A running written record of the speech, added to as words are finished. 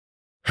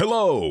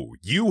Hello,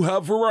 you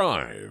have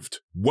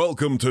arrived.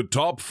 Welcome to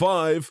Top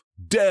 5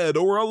 Dead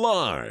or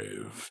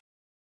Alive.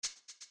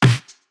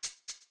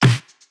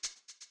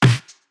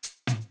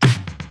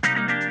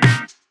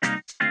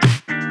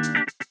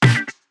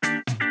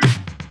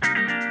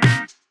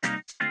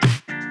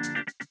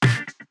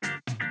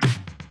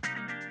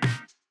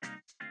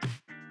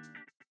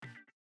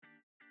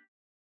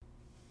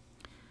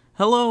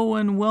 Hello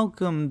and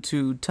welcome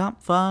to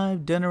Top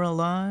 5 Dead or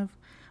Alive.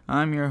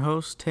 I'm your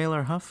host,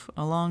 Taylor Huff,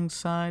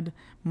 alongside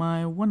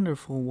my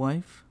wonderful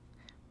wife,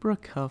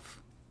 Brooke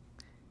Huff.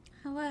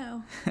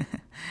 Hello.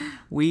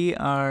 We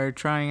are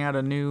trying out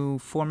a new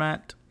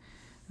format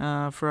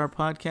for our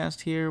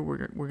podcast here.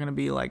 We're going to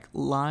be like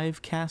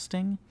live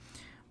casting,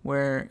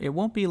 where it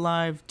won't be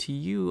live to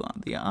you,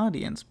 the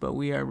audience, but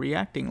we are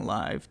reacting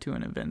live to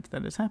an event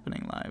that is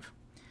happening live.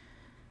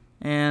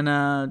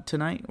 And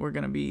tonight we're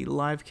going to be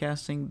live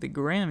casting the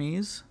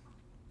Grammys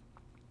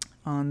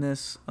on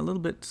this a little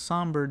bit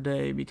somber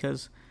day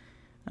because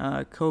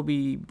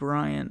Kobe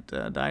Bryant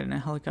died in a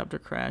helicopter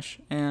crash,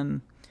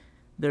 and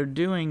they're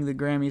doing the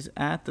Grammys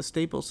at the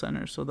Staples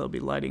Center, so they'll be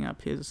lighting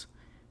up his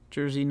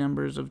jersey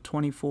numbers of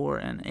 24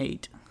 and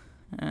 8,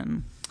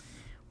 and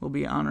we'll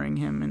be honoring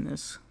him in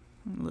this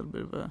a little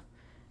bit of a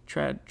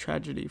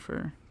tragedy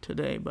for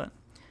today, but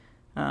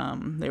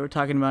they were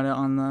talking about it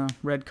on the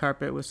red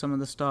carpet with some of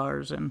the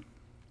stars, and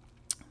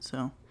so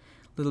a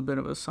little bit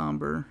of a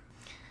somber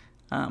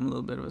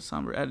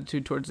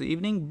attitude towards the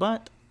evening.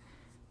 But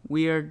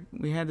we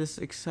had this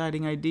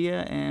exciting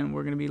idea, and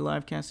we're going to be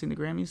live casting the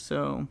Grammys.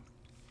 So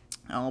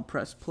I'll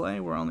press play.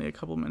 We're only a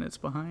couple minutes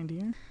behind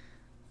here.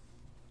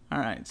 All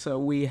right, so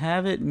we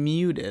have it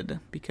muted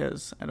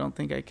because I don't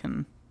think I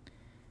can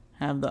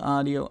have the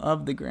audio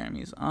of the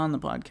Grammys on the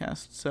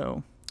podcast.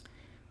 So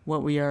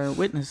what we are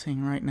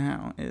witnessing right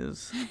now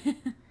is,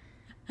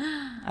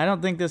 I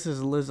don't think this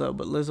is Lizzo,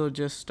 but Lizzo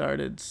just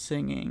started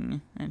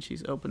singing, and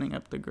she's opening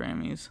up the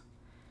Grammys.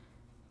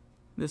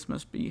 This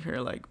must be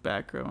her, like,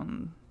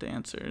 background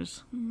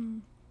dancers. Mm-hmm.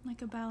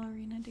 Like a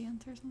ballerina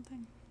dance or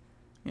something.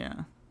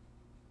 Yeah.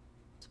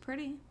 It's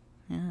pretty.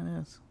 Yeah,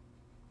 it is.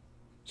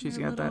 She's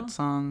Their got little... that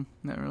song,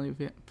 that really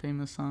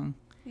famous song.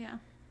 Yeah.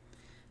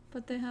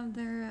 But they have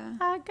their...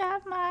 I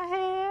got my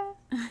hair.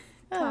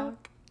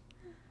 talk.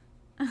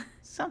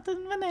 Something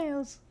in my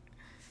nails.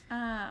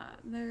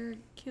 Their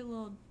cute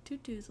little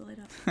tutus laid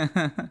up.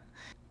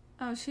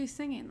 Oh, she's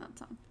singing that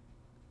song.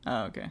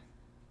 Oh, okay.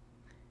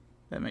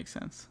 That makes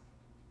sense.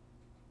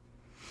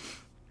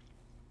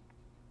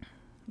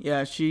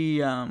 Yeah,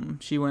 she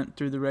went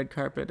through the red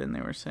carpet, and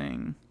they were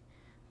saying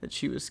that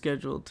she was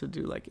scheduled to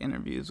do like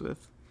interviews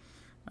with,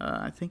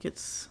 I think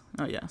it's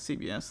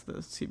CBS, the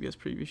CBS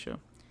preview show.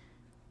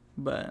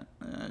 But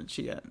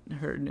she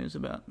heard news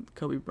about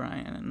Kobe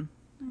Bryant and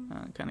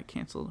kind of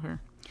canceled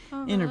her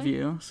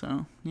interview.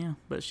 So yeah,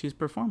 but she's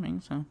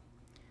performing. So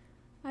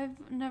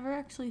I've never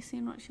actually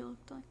seen what she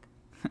looked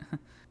like.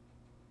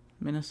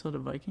 Minnesota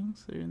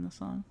Vikings, they're in the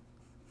song.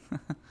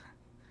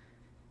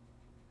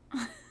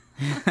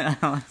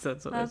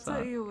 That's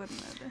what you would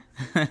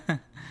know.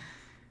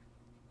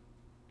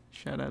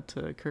 Shout out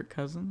to Kirk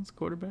Cousins,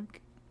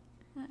 quarterback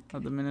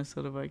of the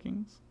Minnesota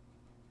Vikings.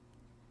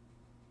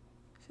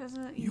 She has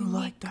a you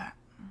like that?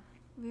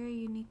 Very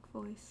unique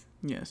voice.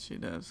 Yes, she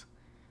does.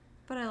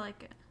 But I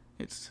like it.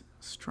 It's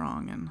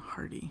strong and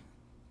hearty.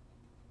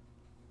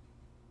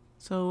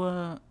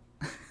 So,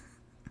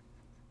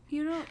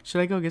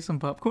 should I go get some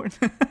popcorn?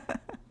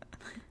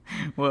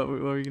 What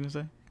were you gonna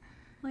say?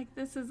 Like,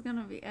 this is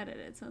gonna be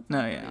edited, so it's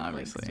no, yeah,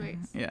 obviously, like,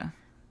 yeah.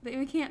 But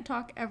we can't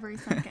talk every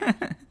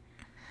second.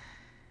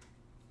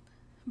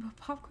 But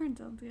popcorn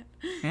sounds good.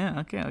 Yeah,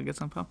 okay, I'll get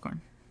some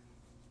popcorn.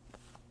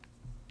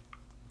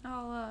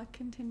 I'll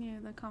continue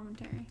the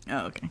commentary.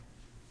 Oh, okay.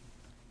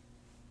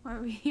 While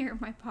we hear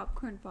my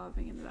popcorn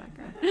popping in the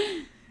background.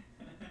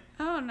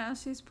 Oh, now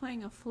she's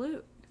playing a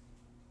flute.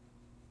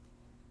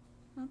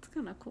 That's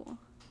kind of cool.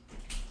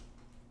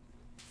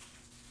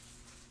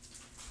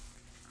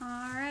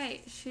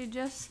 Alright, she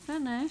just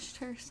finished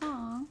her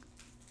song.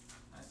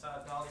 I saw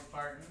Dolly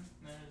Parton.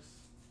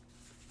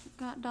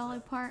 Got Dolly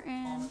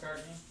Parton.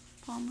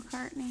 Paul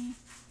McCartney.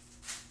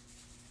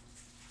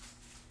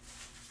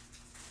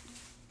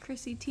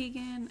 Chrissy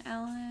Teigen,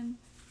 Ellen.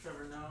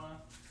 Trevor Noah.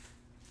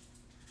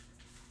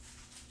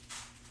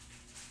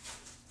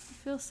 It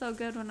feels so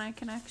good when I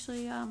can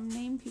actually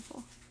name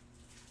people.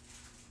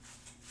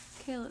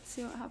 Okay, let's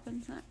see what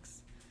happens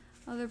next.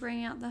 Oh, they're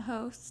bringing out the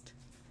host.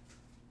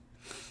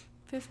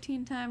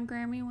 15-time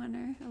Grammy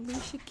winner,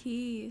 Alicia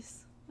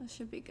Keys. That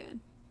should be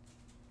good.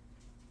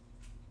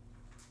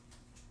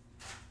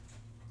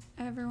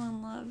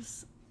 Everyone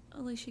loves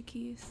Alicia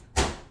Keys.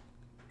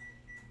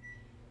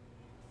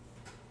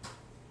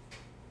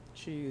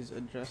 She's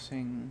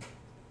addressing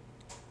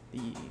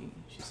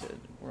she said,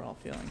 we're all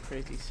feeling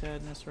crazy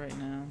sadness right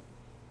now.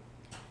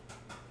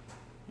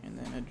 And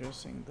then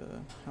addressing the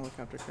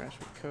helicopter crash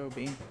with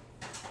Kobe.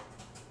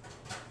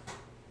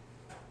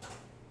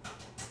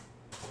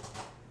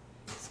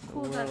 It's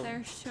cool that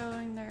they're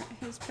showing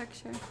his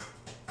picture.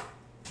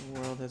 The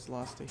world has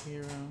lost a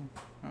hero.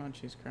 Oh, and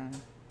she's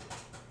crying.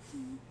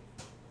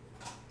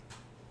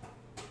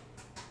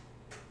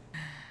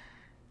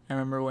 I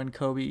remember when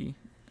Kobe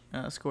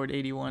scored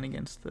 81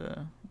 against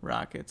the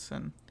Rockets,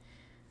 and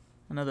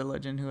another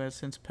legend who has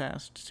since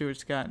passed, Stuart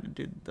Scott,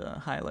 did the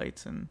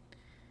highlights, and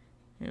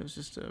it was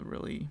just a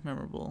really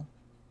memorable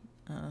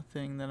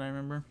thing that I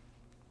remember.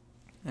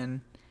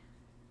 And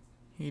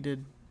he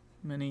had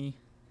many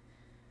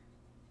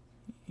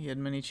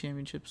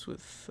championships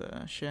with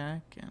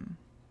Shaq, and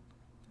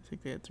I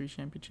think they had 3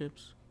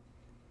 championships.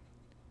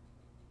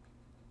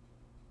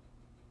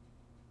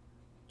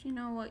 Do you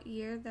know what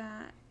year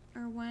that,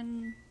 or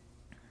when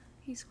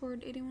he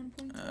scored 81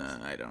 points?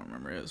 I don't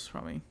remember. It was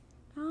probably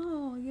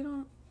Oh, you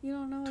don't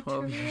know a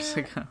 12 trivia years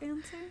ago.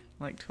 answer?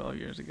 Like 12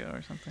 years ago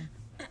or something.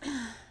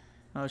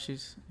 Oh,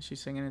 she's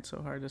singing It's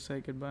So Hard to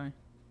Say Goodbye.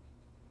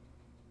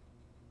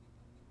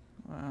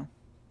 Wow.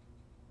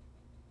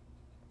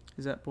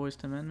 Is that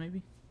Boyz II Men,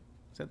 maybe?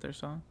 Is that their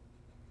song?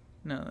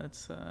 No,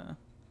 that's I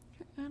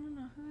don't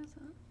know. Who is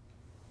that?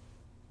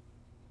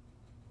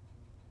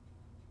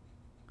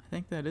 I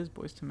think that is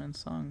Boyz II Men's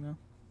song, though.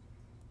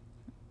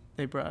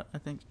 I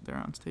think they're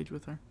on stage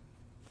with her.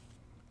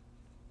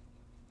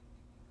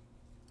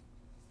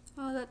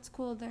 Oh, that's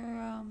cool.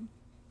 They're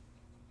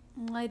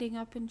lighting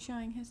up and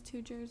showing his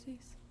 2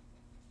 jerseys.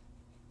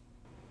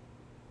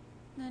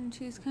 Then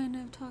she's kind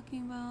of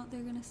talking about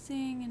they're gonna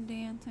sing and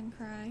dance and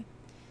cry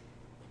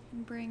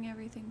and bring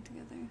everything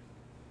together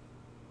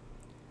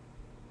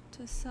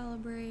to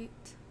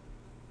celebrate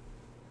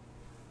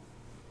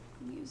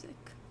music.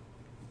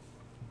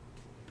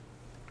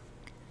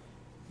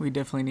 We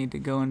definitely need to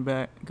go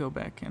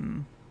back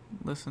and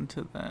listen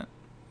to that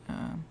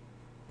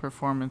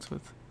performance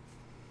with.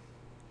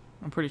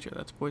 I'm pretty sure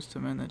that's Boyz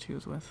II Men that she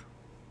was with.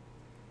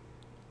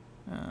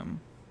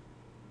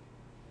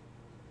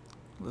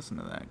 Listen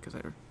to that because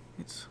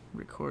it's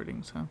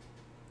recording. So.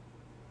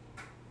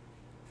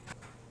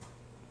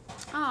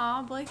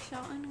 Aw, Blake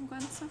Shelton and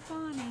Gwen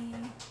Stefani.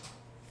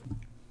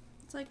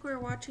 It's like we're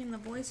watching The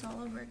Voice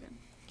all over again.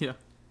 Yeah.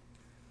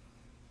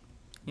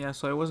 Yeah,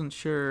 so I wasn't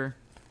sure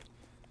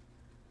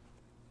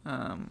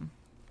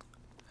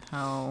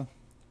how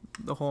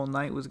the whole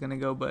night was going to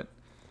go, but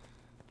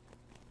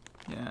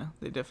yeah,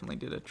 they definitely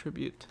did a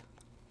tribute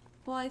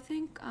Well, I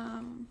think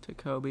to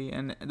Kobe.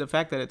 And the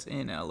fact that it's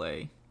in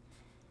LA,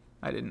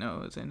 I didn't know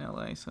it was in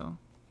LA, so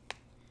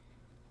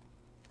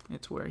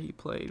it's where he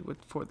played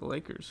for the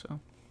Lakers, so.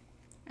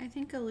 I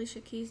think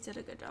Alicia Keys did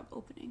a good job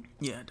opening.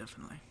 Yeah,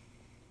 definitely.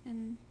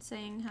 And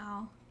saying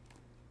how,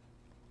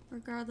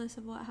 regardless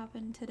of what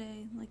happened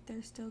today, like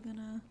they're still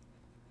gonna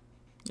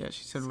Yeah,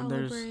 she said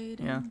celebrate.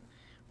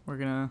 we're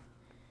gonna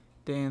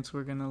dance,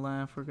 we're gonna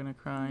laugh, we're gonna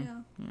cry.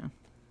 Yeah.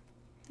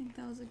 I think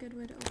that was a good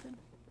way to open.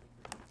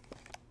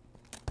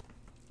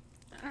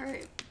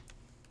 Alright.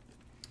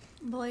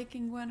 Blake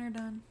and Gwen are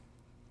done.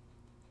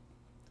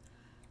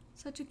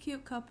 Such a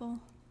cute couple.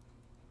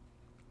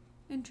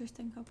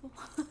 Interesting couple.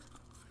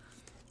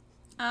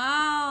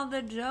 Oh,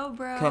 the Joe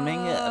Bros.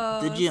 Coming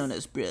up, the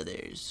Jonas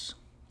Brothers.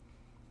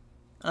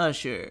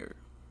 Usher.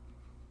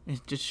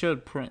 It just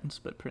showed Prince,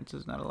 but Prince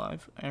is not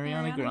alive.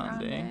 Ariana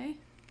Grande.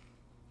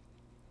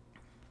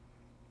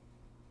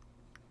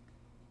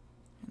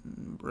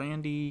 And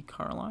Brandy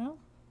Carlisle.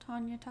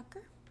 Tanya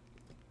Tucker.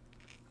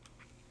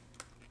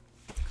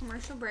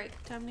 Commercial break.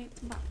 Time to eat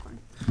some popcorn.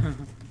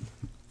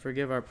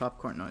 Forgive our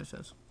popcorn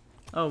noises.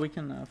 Oh, we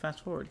can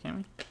fast forward, can't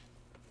we?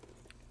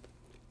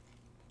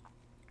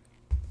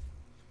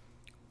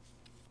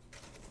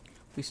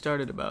 We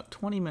started about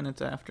 20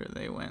 minutes after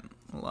they went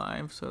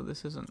live, so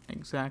this isn't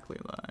exactly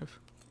live.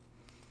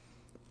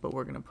 But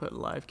we're going to put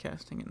live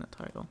casting in the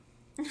title.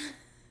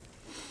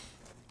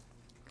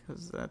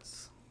 Because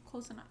that's...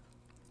 Close enough.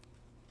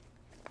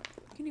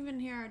 You can even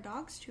hear our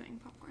dogs chewing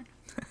popcorn.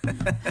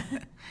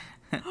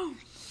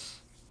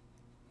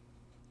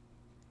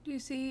 Do you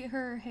see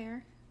her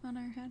hair on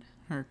her head?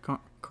 Her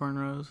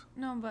cornrows.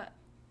 No, but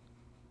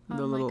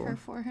The on little, like her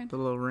forehead. the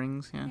little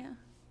rings, yeah. Yeah.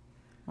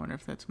 I wonder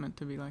if that's meant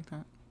to be like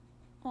that.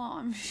 Well,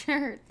 I'm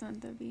sure it's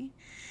meant to be.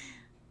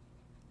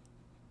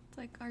 It's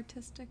like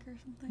artistic or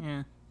something.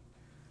 Yeah.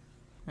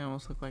 They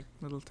almost look like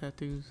little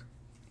tattoos.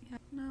 Yeah.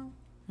 No.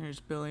 There's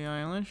Billie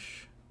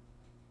Eilish,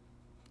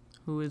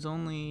 who is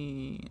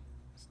only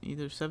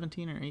either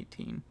 17 or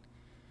 18.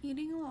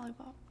 Eating a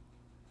lollipop.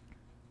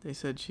 They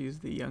said she's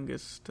the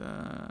youngest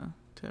to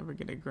ever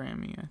get a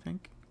Grammy, I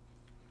think.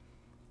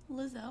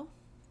 Lizzo.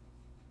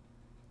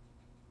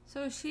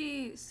 So is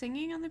she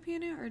singing on the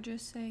piano or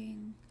just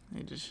saying?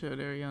 They just showed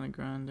Ariana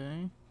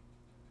Grande.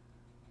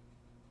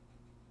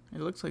 It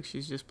looks like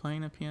she's just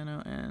playing the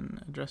piano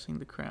and addressing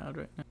the crowd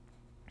right now.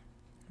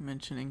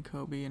 Mentioning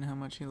Kobe and how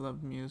much he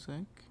loved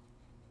music.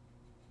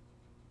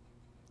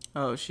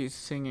 Oh, she's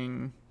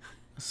singing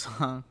a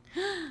song.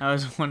 I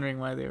was wondering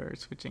why they were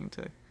switching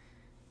to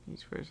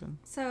each person.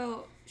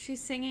 So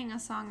she's singing a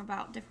song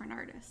about different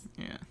artists.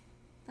 Yeah.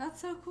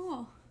 That's so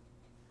cool.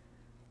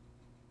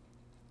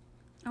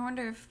 I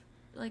wonder if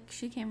like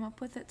she came up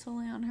with it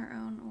solely on her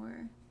own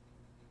or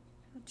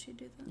How'd she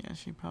do that? Yeah,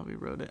 she probably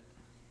wrote it.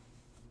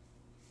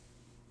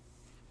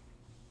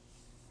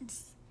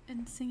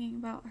 And singing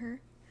about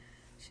her.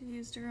 She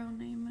used her own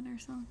name in her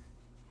song.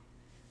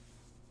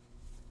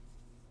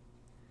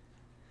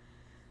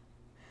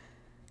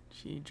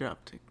 She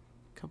dropped a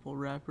couple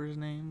rappers'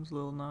 names,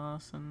 Lil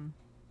Nas and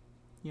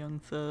Young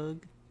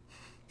Thug.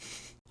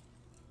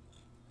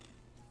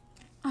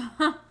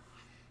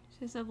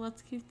 She said,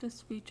 let's keep the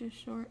speeches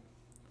short.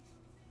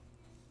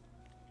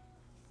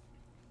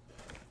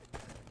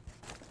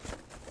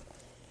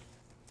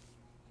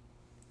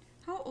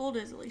 How old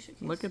is Alicia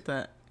Keys? Look at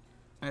that.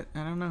 I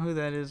don't know who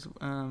that is.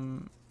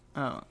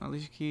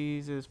 Alicia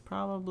Keys is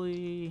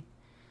probably,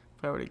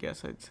 if I were to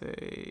guess, I'd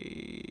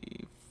say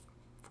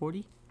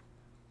 40.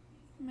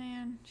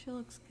 Man, she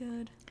looks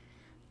good.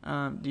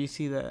 Do you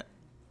see that?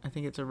 I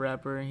think it's a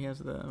rapper. He has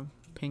the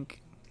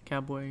pink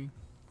cowboy.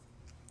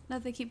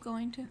 That they keep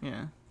going to?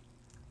 Yeah.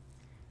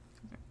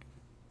 It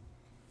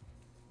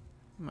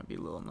might be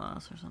Lil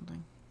Nas or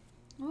something.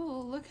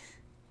 Oh, look.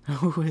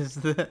 Who is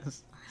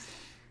this?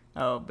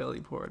 Oh,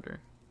 Billy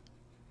Porter.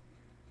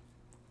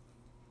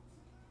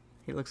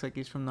 He looks like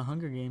he's from the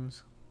Hunger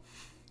Games.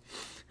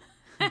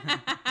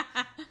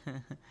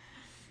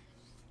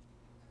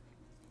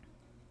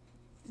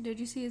 Did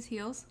you see his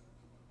heels?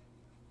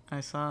 I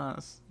saw,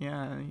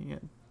 yeah, he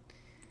had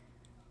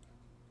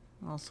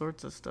all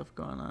sorts of stuff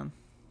going on.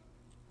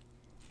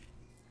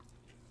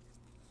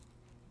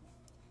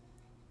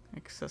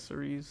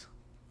 Accessories.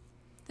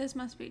 This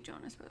must be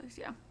Jonas Brothers,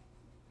 yeah.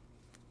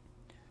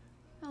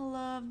 I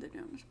love the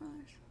Jonas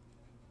Brothers.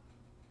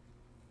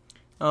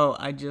 Oh,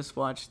 I just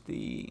watched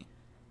the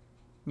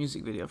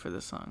music video for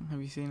this song.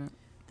 Have you seen it?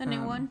 The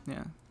new one?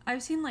 Yeah.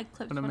 I've seen like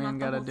clips, What a but Man not the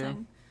Gotta whole Do.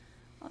 thing.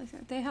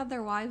 They had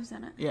their wives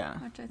in it. Yeah.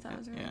 Which I thought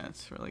was really Yeah, good.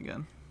 it's really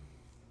good.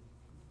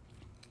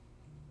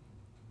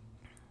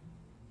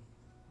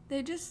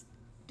 They just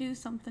do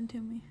something to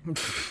me.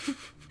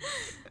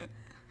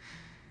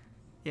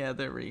 Yeah,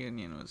 their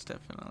reunion was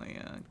definitely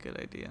a good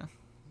idea.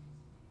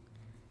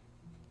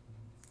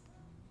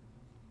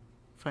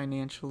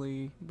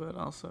 Financially, but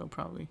also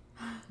probably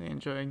they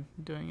enjoyed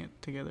doing it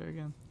together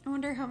again. I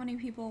wonder how many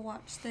people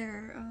watched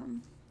their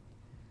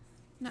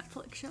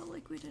Netflix show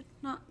like we did.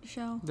 Not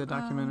show. The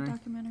documentary?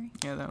 Documentary.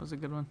 Yeah, that was a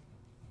good one.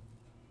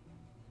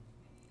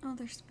 Oh,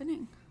 they're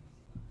spinning.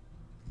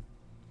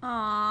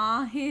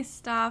 Aw, he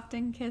stopped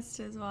and kissed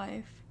his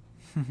wife.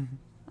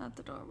 That's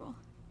adorable.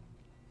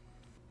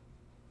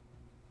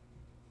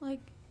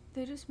 Like,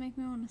 they just make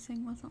me want to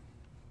sing with them.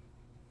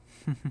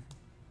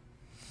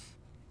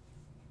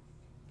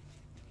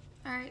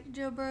 Alright,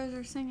 Joe Bros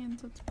are singing,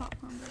 so it's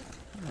popcorn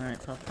break.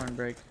 Alright, popcorn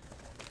break.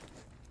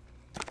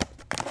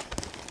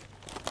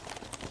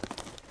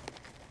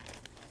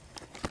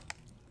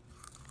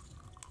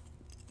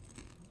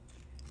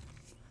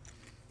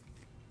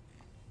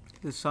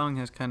 This song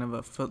has kind of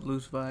a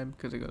Footloose vibe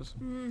because it goes,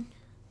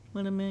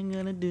 what a man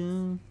gonna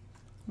do?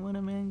 What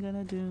a man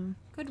gonna do?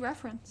 Good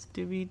reference.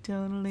 To be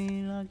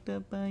totally locked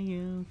up by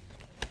you.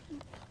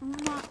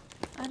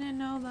 I didn't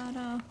know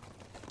that,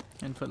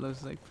 And Footloose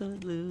is like,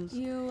 Footloose.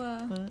 you,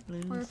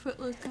 Footloose. were a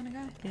Footloose kind of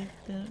guy.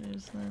 Kicked out your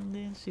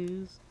Sunday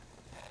shoes.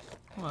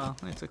 Well,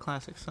 it's a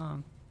classic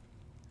song.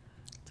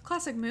 It's a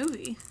classic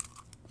movie.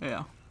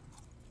 Yeah.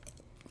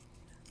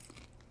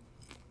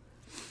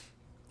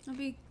 It'd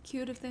be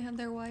cute if they had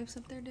their wives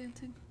up there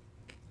dancing.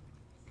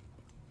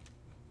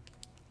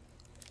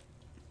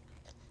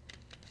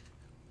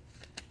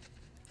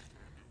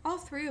 All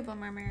three of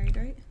them are married,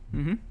 right?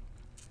 Mm-hmm.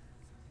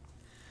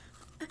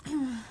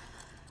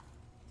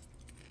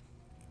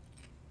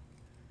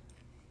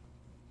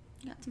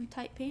 Got some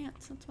tight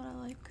pants. That's what I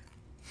like.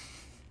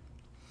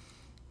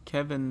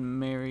 Kevin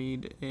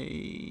married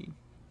a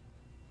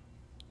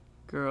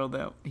girl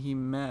that he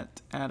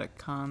met at a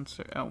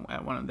concert,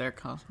 at one of their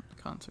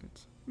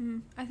concerts.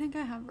 I think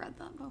I have read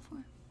that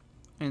before.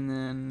 And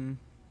then,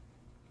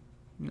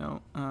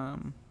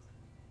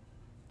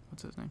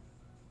 what's his name?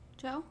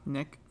 Joe?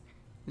 Nick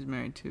is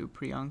married to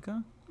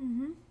Priyanka.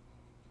 Mm-hmm.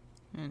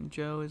 And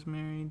Joe is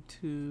married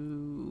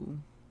to...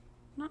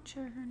 Not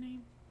sure her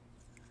name.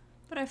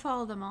 But I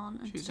follow them all on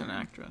Instagram. She's an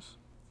actress.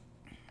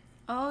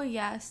 Oh,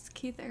 yes.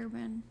 Keith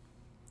Urban.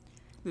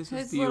 This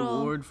His is the little-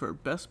 award for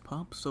Best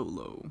Pop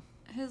Solo.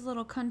 His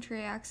little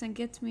country accent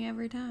gets me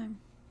every time.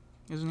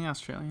 Isn't he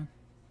Australian?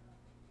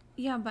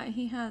 Yeah, but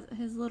he has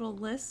his little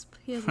lisp.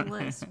 He has a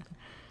lisp.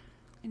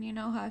 And you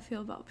know how I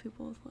feel about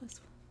people with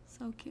lisp.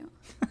 So cute.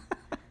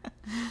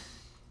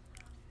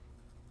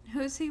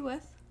 Who's he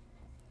with?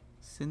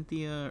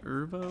 Cynthia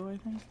Erivo, I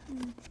think.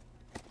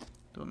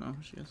 Don't know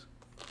who she is.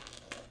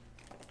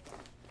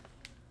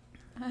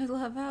 I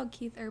love how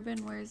Keith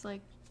Urban wears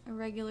like a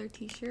regular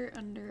t-shirt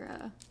under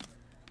a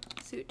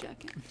suit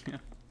jacket. Yeah.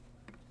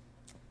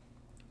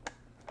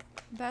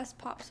 Best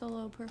pop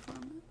solo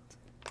performance.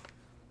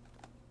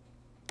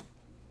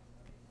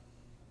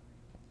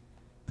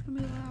 It's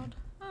gonna be loud.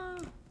 Oh.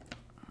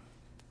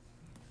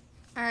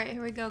 Alright,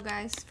 here we go,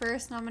 guys.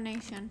 First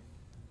nomination.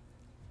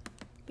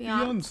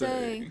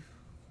 Beyonce.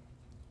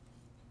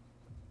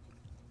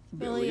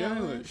 Billie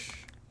Eilish.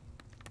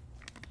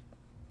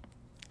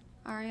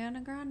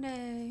 Ariana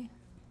Grande.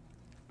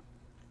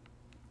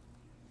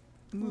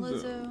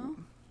 Lizzo.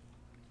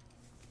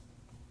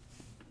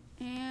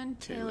 And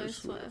Taylor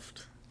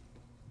Swift.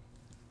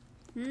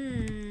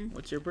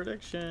 What's your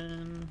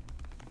prediction?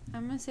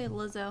 I'm gonna say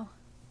Lizzo.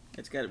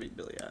 It's gotta be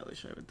Billie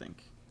Eilish, I would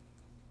think.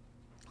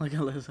 Look at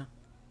Lizzo.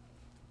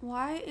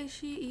 Why is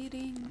she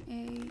eating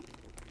a...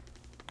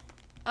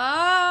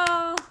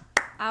 Oh!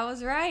 I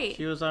was right.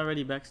 She was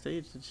already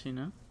backstage, did she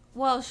know?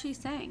 Well, she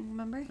sang,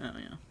 remember? Oh,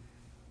 yeah.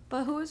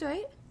 But who was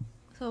right?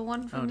 So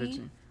one for me. Did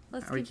she?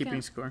 Let's Are we keep keeping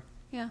count. score?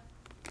 Yeah.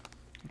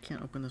 I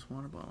can't open this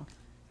water bottle.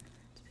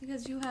 It's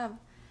because you have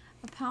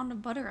a pound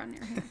of butter on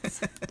your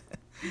hands.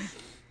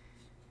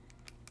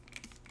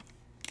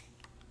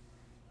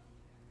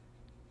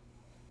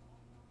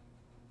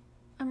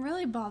 I'm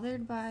really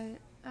bothered by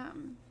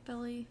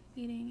Billy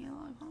eating a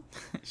lollipop.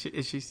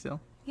 Is she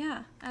still?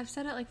 Yeah, I've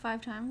said it like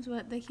 5 times,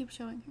 but they keep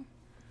showing her.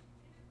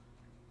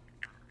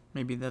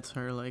 Maybe that's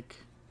her, like,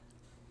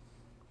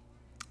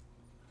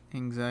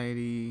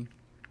 anxiety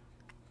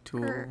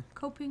tool. Her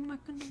coping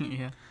mechanism.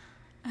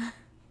 Yeah.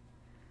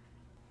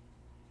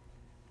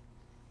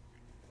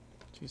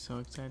 She's so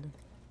excited.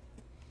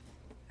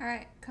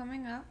 Alright,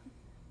 coming up.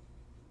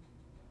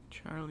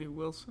 Charlie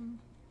Wilson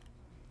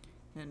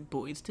and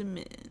Boys to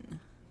Men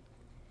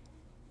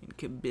and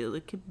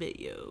Camila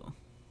Cabello.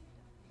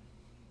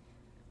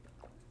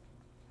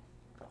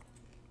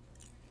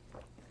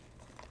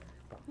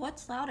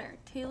 What's louder,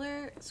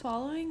 Taylor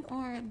swallowing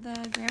or the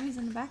Grammys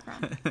in the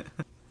background?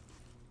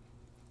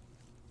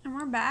 And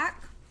we're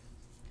back.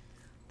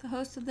 The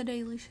host of The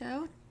Daily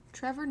Show,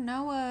 Trevor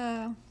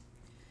Noah.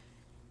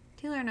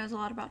 Taylor knows a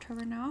lot about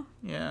Trevor Noah.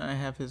 Yeah, I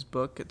have his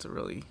book. It's a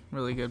really,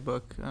 really good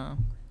book.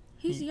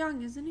 He's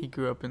young, isn't He he?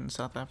 grew up in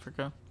South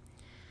Africa.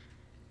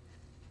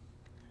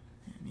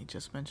 And he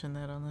just mentioned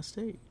that on the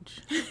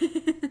stage.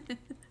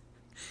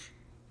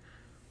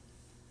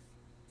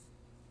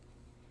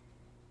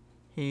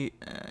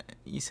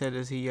 You said,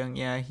 is he young?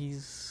 Yeah,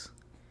 he's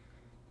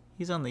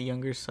on the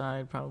younger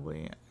side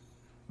probably,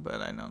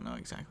 but I don't know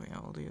exactly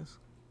how old he is.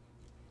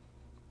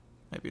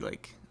 Maybe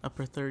like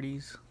upper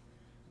 30s.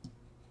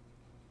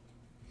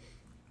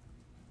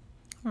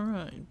 All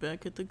right,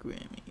 back at the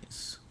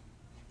Grammys.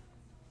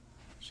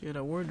 She had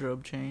a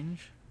wardrobe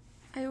change.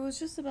 I was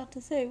just about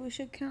to say, we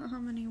should count how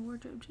many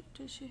wardrobe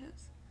changes she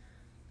has.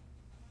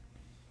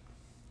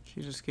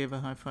 She just gave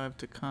a high five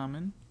to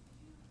Common.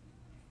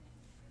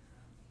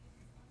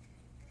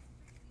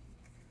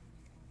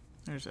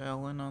 There's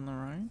Ellen on the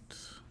right.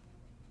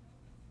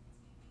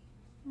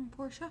 And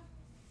Portia.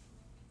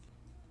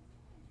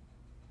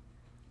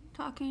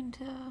 Talking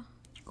to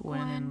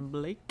Gwen and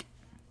Blake.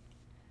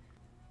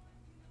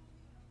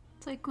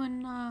 It's like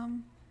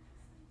when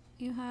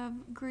you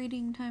have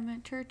greeting time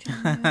at church.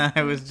 And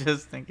I was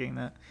just thinking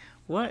that.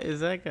 What is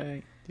that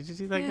guy? Did you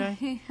see that guy?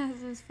 He has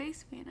his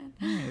face painted.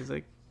 Yeah, he's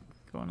like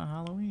going to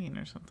Halloween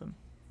or something.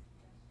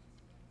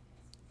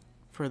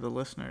 For the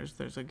listeners,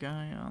 there's a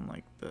guy on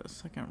like the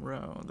second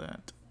row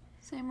that...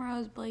 Same row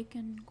as Blake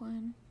and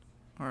Gwen.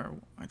 Or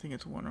I think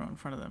it's one row in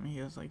front of them. He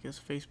has like his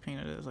face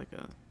painted as like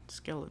a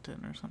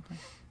skeleton or something.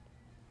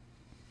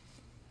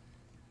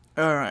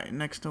 Alright,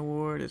 next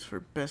award is for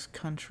Best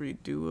Country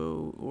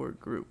Duo or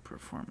Group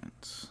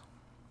Performance.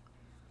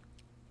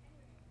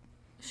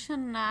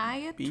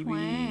 Shania BB,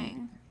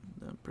 Twain.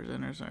 the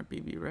presenters are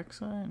BB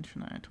Rexa and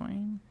Shania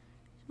Twain.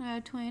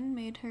 Shania Twain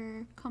made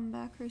her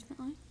comeback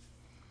recently.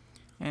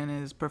 And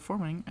is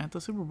performing at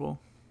the Super Bowl.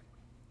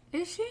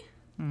 Is she?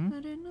 Mm-hmm. I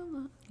didn't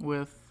know that.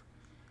 With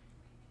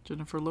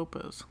Jennifer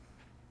Lopez.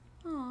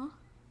 Aw.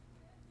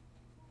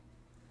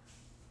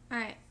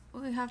 Alright,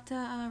 we have to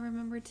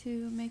remember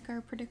to make our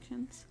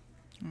predictions.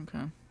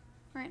 Okay.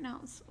 Right now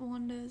it's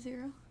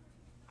 1-0.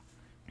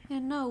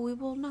 And no, we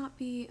will not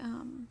be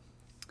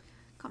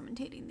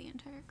commentating the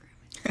entire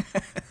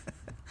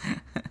Grammys.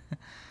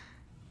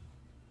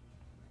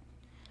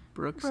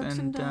 Brooks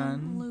and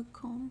Dunn. Luke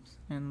Combs.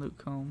 And Luke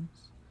Combs.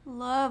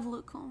 Love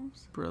Luke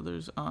Combs.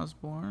 Brothers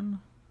Osborne.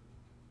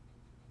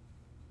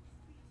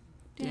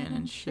 Dan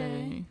and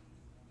Shay.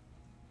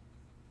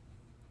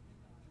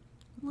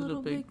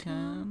 Little Big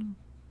Town.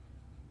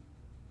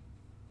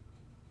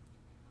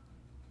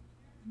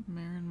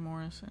 Maren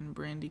Morris and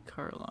Brandy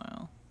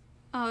Carlisle.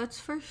 Oh, it's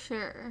for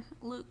sure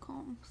Luke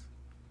Combs.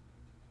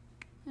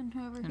 And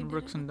whoever he And did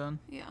Brooks it. and Dunn.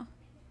 Yeah.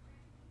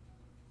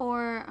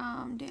 Or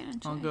Dan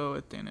and Shay. I'll go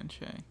with Dan and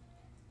Shay.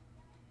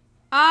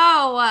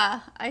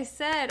 Oh, I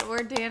said or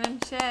Dan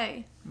and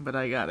Shay. But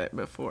I got it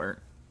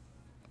before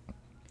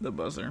the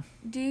buzzer.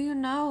 Do you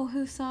know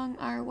who sung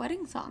our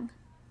wedding song?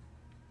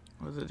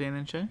 Was it Dan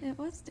and Shay? It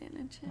was Dan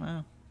and Shay.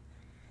 Wow.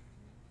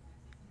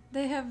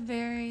 They have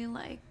very,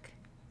 like,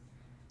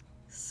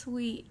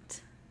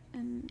 sweet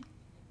and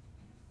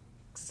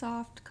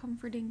soft,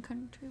 comforting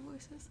country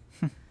voices.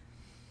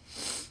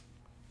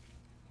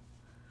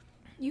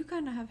 You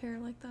kind of have hair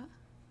like that.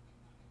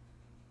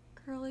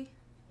 Curly.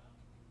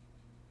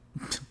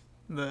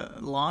 The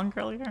long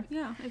curly hair?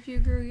 Yeah, if you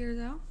grew yours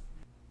out.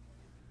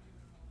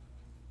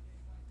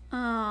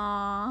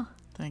 Aww.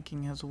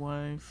 Thanking his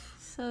wife.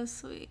 So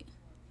sweet.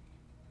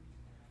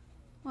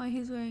 Why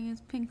he's wearing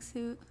his pink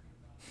suit.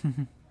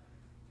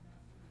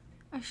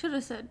 I should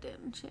have said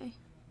didn't she?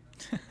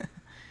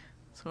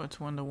 So it's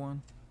 1-1.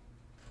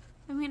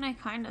 I mean, I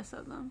kind of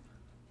said them.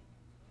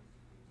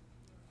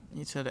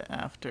 You said it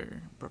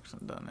after Brooks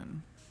and Dunn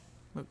and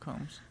Luke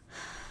Combs.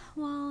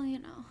 Well, you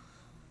know.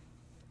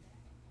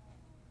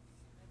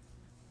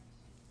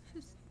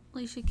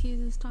 Alicia Keys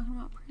is talking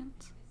about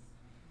Prince.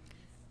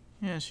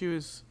 Yeah,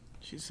 she's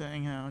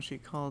saying how she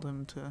called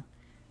him to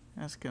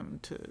ask him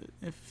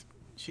if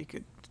she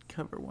could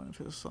cover one of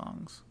his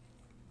songs.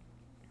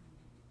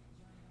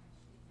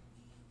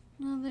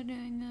 No, they're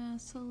doing a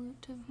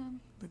salute to him.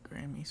 The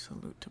Grammy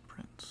salute to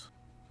Prince.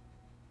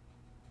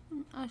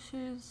 And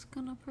Usher's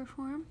gonna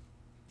perform.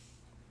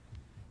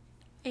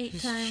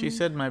 8 times. She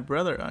said my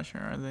brother Usher.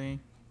 Are they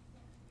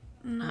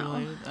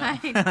No.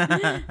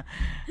 related?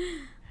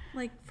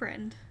 Like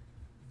friend.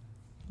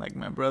 Like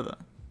my brother.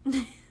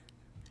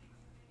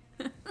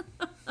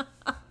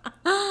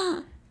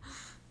 That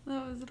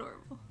was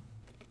adorable.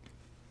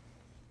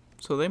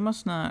 So they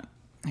must not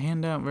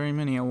hand out very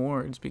many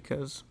awards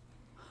because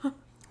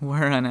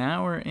we're an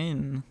hour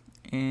in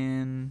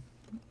and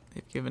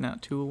they've given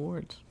out 2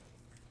 awards.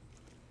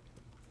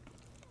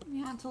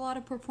 Yeah, it's a lot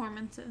of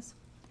performances.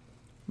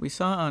 We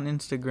saw on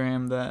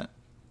Instagram that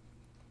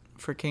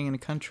for King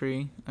and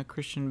Country, a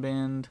Christian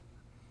band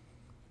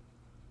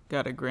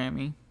got a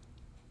Grammy.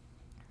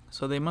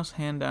 So they must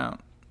hand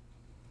out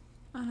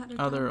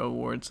other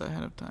awards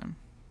ahead of time.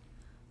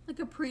 Like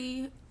a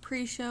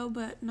pre-show,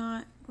 but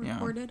not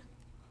recorded. Yeah.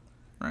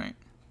 Right.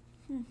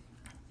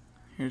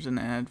 Here's an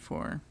ad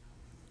for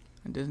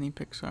a Disney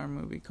Pixar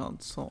movie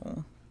called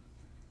Soul.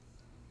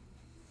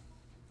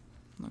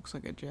 Looks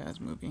like a jazz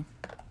movie.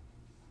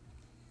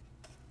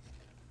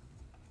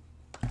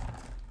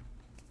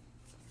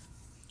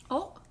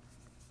 Oh!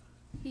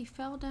 He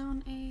fell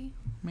down a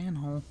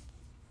manhole.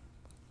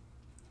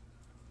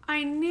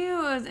 I knew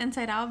it was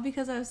Inside Out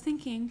because I was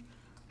thinking,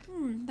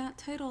 that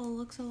title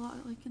looks a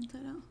lot like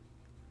Inside Out.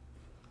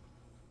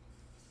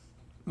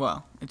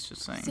 Well, it's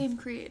just saying. Same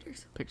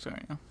creators.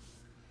 Pixar, yeah.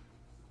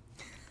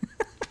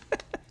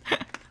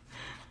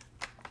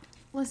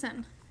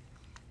 Listen.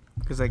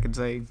 Because I could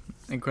say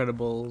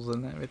Incredibles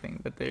and everything,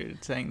 but they're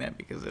saying that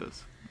because it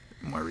was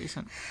more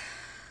recent.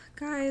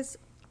 Guys,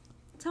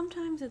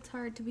 sometimes it's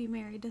hard to be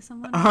married to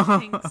someone who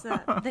thinks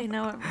that they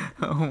know everything.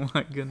 Oh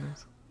my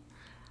goodness.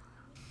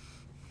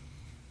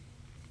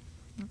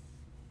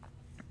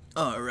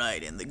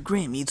 Alright, and the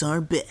Grammys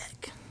are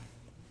back.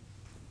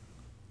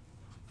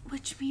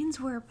 Which means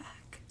we're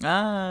back.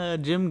 Ah,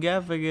 Jim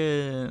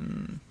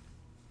Gaffigan.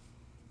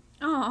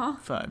 Aw.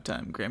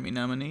 5-time Grammy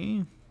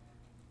nominee.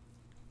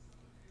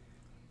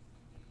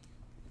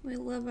 We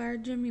love our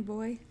Jimmy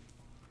boy.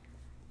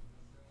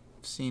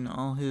 Seen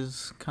all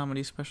his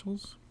comedy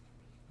specials.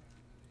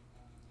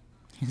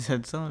 He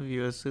said, some of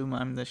you assume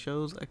I'm the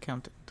show's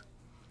accountant.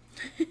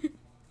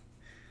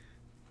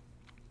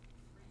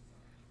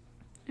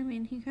 I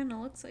mean, he kind of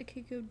looks like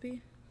he could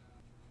be.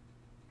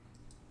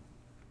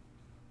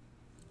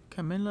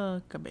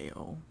 Camila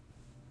Cabello.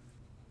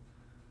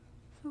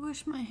 I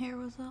wish my hair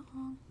was that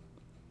long.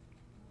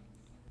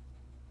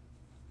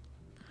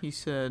 He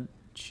said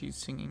she's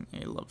singing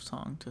a love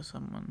song to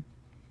someone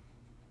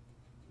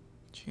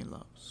she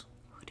loves.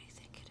 Who do you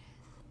think it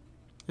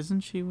is?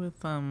 Isn't she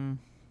with,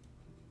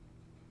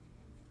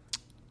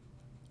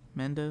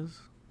 Mendes?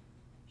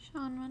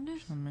 Shawn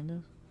Mendes? Shawn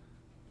Mendes?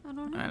 I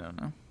don't know. I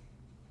don't know.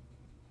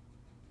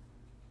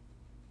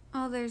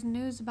 Oh, there's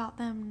news about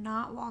them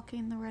not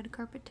walking the red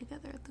carpet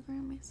together at the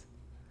Grammys.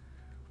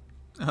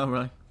 Oh,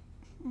 really?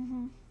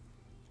 Mm-hmm.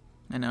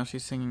 And now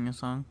she's singing a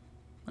song?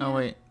 Yeah. Oh,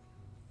 wait.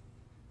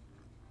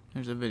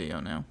 There's a video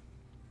now.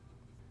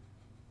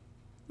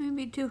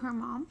 Maybe to her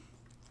mom.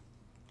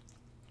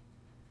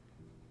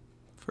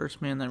 First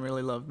man that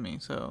really loved me,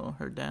 so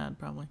her dad,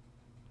 probably.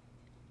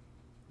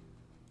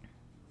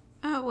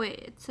 Oh, wait.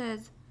 It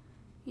says,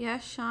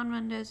 yes, Shawn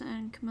Mendes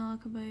and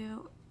Camila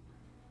Cabello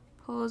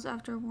pose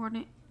after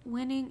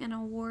winning an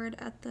award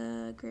at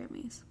the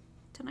Grammys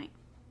tonight.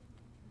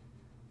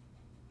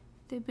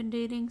 They've been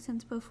dating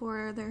since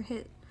before their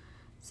hit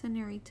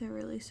Senorita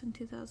released in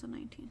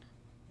 2019.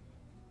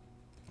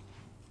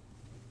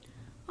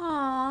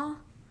 Aww.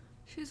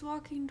 She's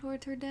walking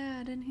towards her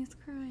dad and he's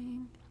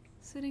crying.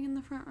 Sitting in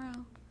the front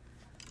row.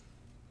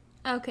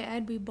 Okay,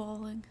 I'd be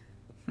bawling.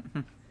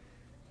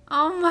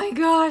 Oh my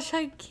gosh,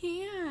 I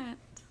can't.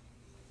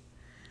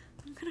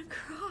 I'm gonna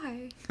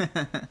cry.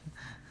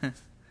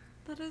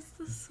 That is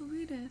the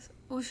sweetest.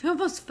 Oh, she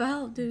almost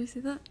fell. Did you see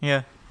that?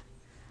 Yeah.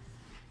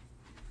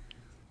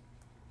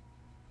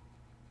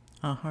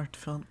 A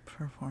heartfelt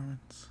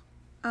performance.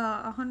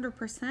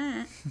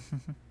 100%.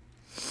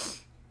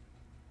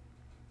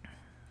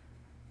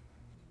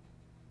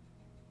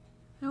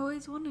 I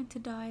always wanted to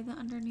dye the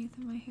underneath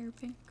of my hair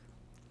pink.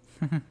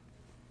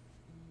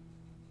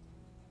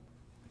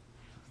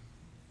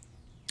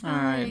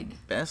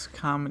 Alright, best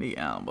comedy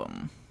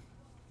album.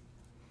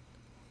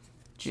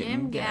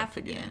 Jim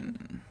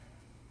Gaffigan.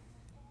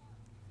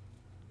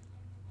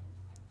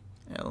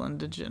 Ellen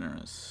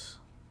DeGeneres.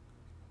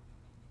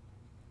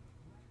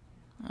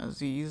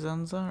 Aziz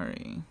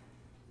Ansari.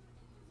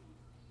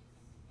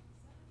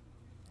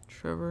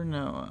 Trevor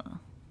Noah.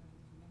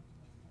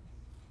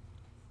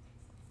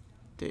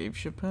 Dave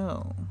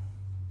Chappelle.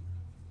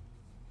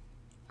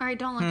 Alright,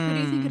 don't look. Who do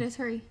you think it is?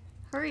 Hurry.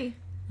 Hurry.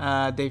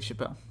 Dave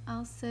Chappelle.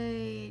 I'll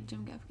say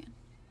Jim Gaffigan.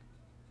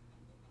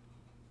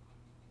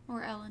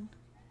 Or Ellen.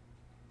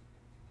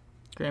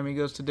 Grammy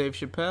goes to Dave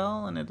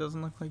Chappelle, and it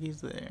doesn't look like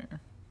he's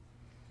there.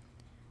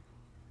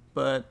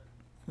 But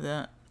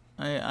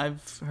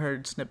I've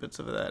heard snippets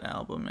of that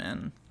album,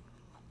 and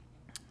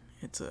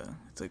it's a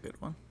good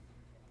one.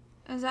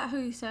 Is that who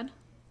you said?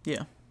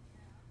 Yeah.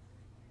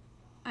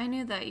 I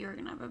knew that you were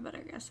going to have a better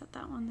guess at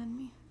that one than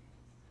me.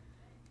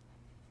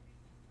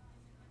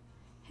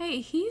 Hey,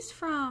 he's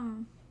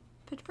from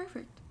Pitch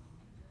Perfect.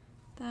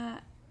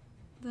 The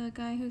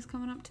guy who's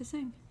coming up to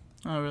sing.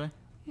 Oh, really?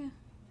 Yeah.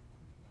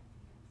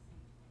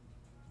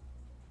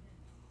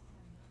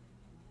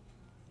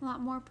 A lot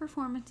more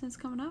performances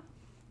coming up.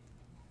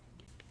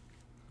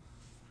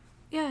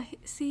 Yeah,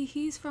 see,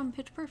 he's from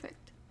Pitch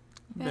Perfect.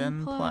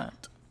 Ben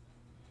Platt.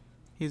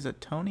 He's a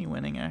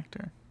Tony-winning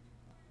actor.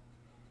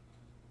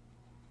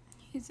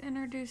 He's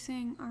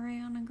introducing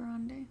Ariana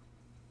Grande.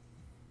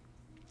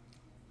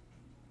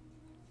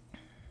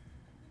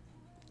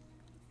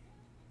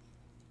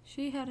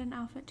 She had an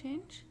outfit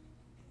change.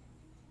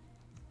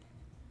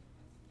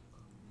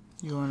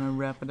 You want to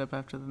wrap it up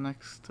after the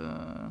next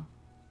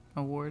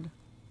award?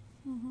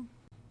 Mm-hmm.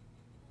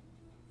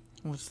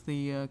 What's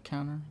the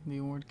counter? The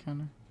award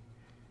counter?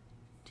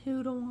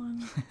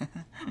 2-1.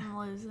 I'm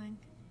losing.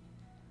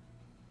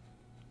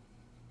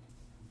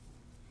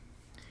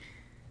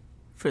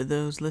 For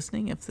those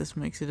listening, if this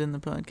makes it in the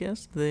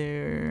podcast,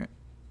 they're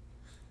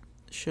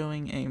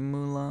showing a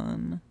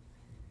Mulan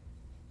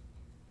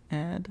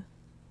ad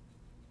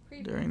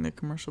during the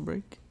commercial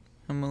break.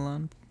 A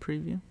Mulan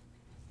preview.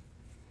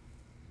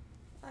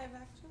 Live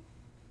action?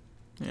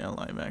 Yeah,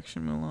 live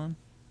action Mulan.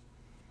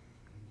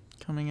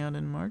 Coming out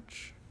in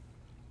March.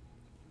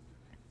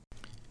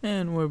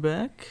 And we're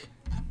back.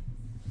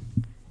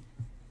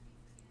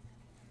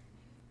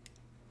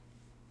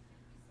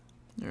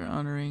 They're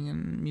honoring a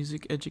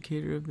music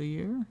educator of the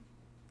year.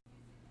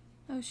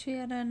 Oh, she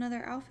had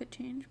another outfit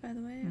change, by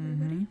the way,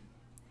 everybody.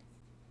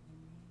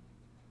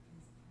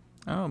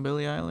 Oh,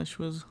 Billie Eilish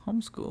was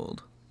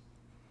homeschooled.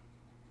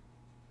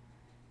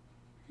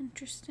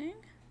 Interesting.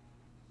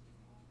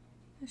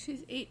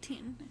 She's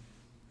 18.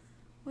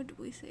 What did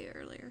we say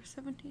earlier?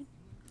 17?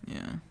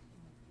 Yeah.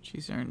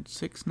 She's earned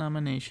 6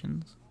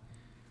 nominations.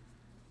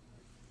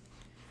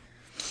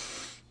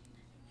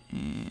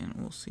 And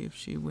we'll see if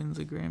she wins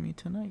a Grammy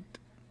tonight.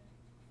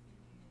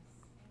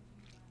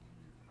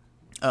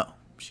 Oh,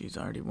 she's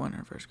already won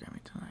her first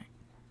Grammy tonight.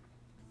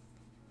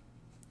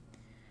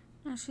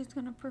 Now she's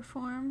going to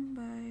perform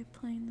by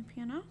playing the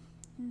piano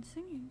and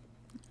singing.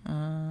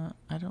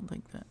 I don't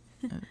think that.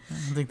 I don't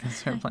think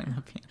that's her playing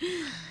the piano.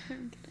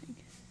 I'm kidding.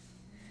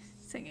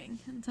 Singing,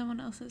 and someone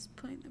else is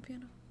playing the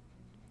piano.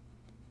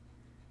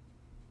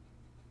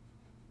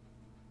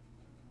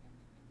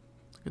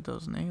 Look at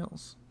those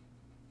nails.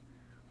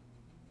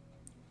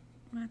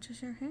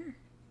 Matches your hair.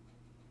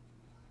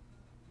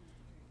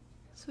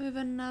 So we have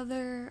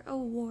another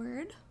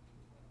award.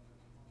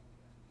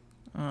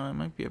 It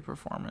might be a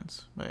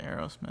performance by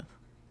Aerosmith.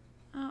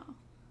 Oh,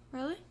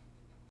 really?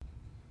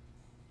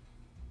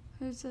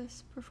 Who's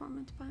this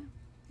performance by?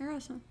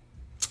 Aerosmith.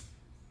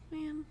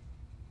 Man,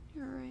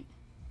 you're right.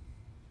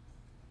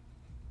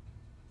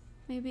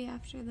 Maybe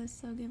after this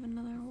they'll give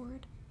another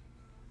award.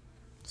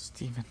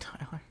 Steven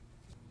Tyler.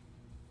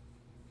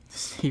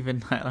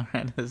 Steven Tyler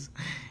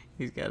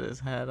he's got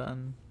his hat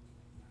on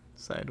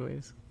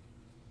sideways.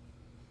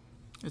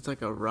 It's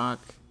like a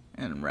rock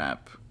and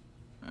rap,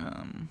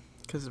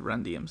 because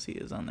Run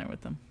DMC is on there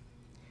with them.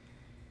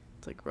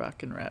 It's like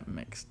rock and rap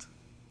mixed.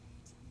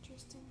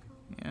 Interesting.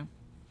 Yeah.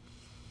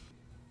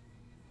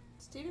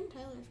 Steven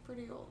Tyler's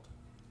pretty old.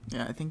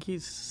 Yeah, I think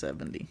he's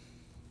 70.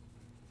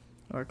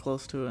 Or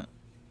close to it.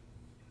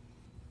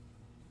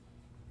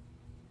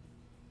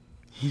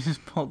 He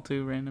just pulled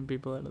 2 random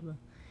people out of the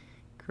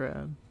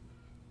crowd.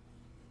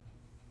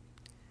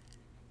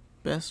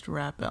 Best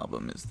Rap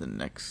Album is the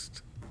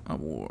next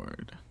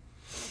award.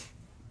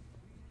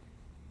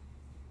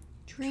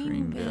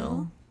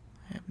 Dreamville.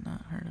 I have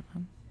not heard of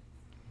him.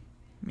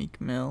 Meek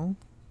Mill.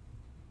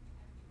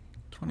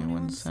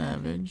 21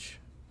 Savage.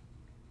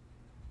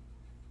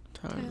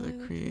 Tyler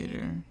the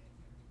Creator.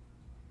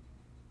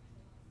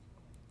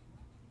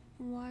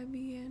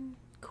 YBN.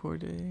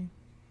 Corday.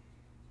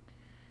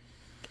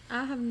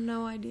 I have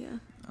no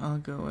idea. I'll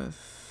go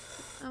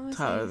with I'm gonna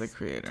Tyler say the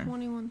Creator.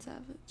 21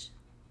 Savage.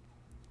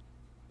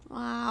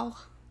 Wow.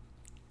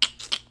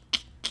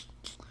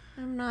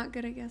 I'm not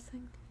good at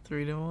guessing.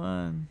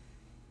 3-1.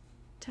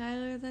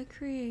 Tyler the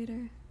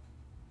Creator.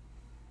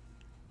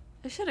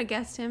 I should have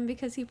guessed him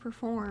because he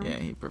performed. Yeah,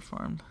 he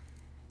performed.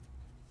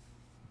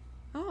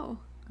 Oh.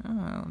 Oh,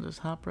 I'll just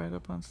hop right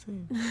up on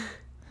stage.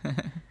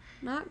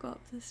 Not go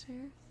up the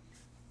stairs.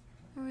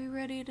 Are we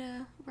ready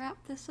to wrap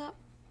this up?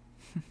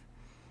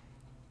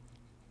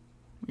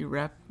 We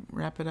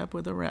wrap it up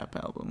with a rap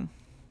album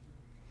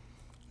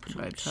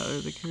by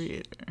Tyler, the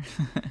Creator.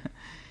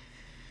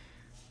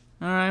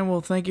 All right, well,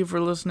 thank you for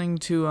listening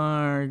to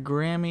our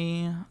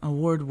Grammy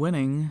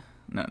award-winning...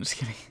 No, I'm just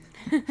kidding.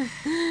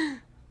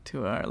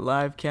 To our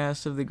live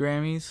cast of the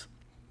Grammys.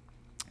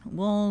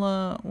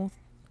 I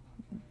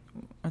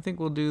think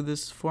we'll do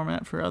this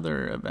format for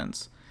other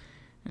events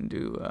and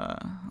do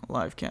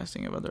live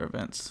casting of other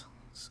events.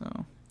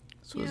 So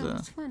this was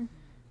it's fun.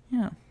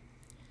 Yeah.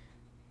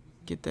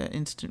 Get that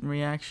instant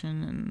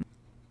reaction,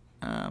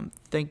 and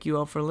thank you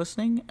all for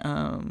listening.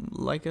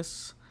 Like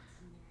us,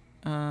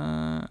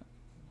 or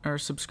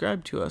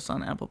subscribe to us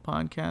on Apple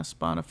Podcasts,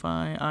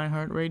 Spotify,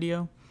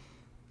 iHeartRadio,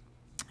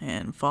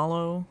 and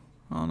follow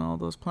on all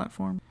those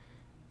platforms.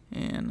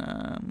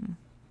 And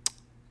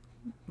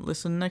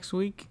listen next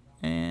week,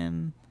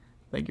 and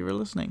thank you for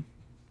listening.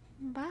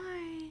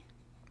 Bye.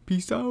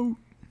 Peace out.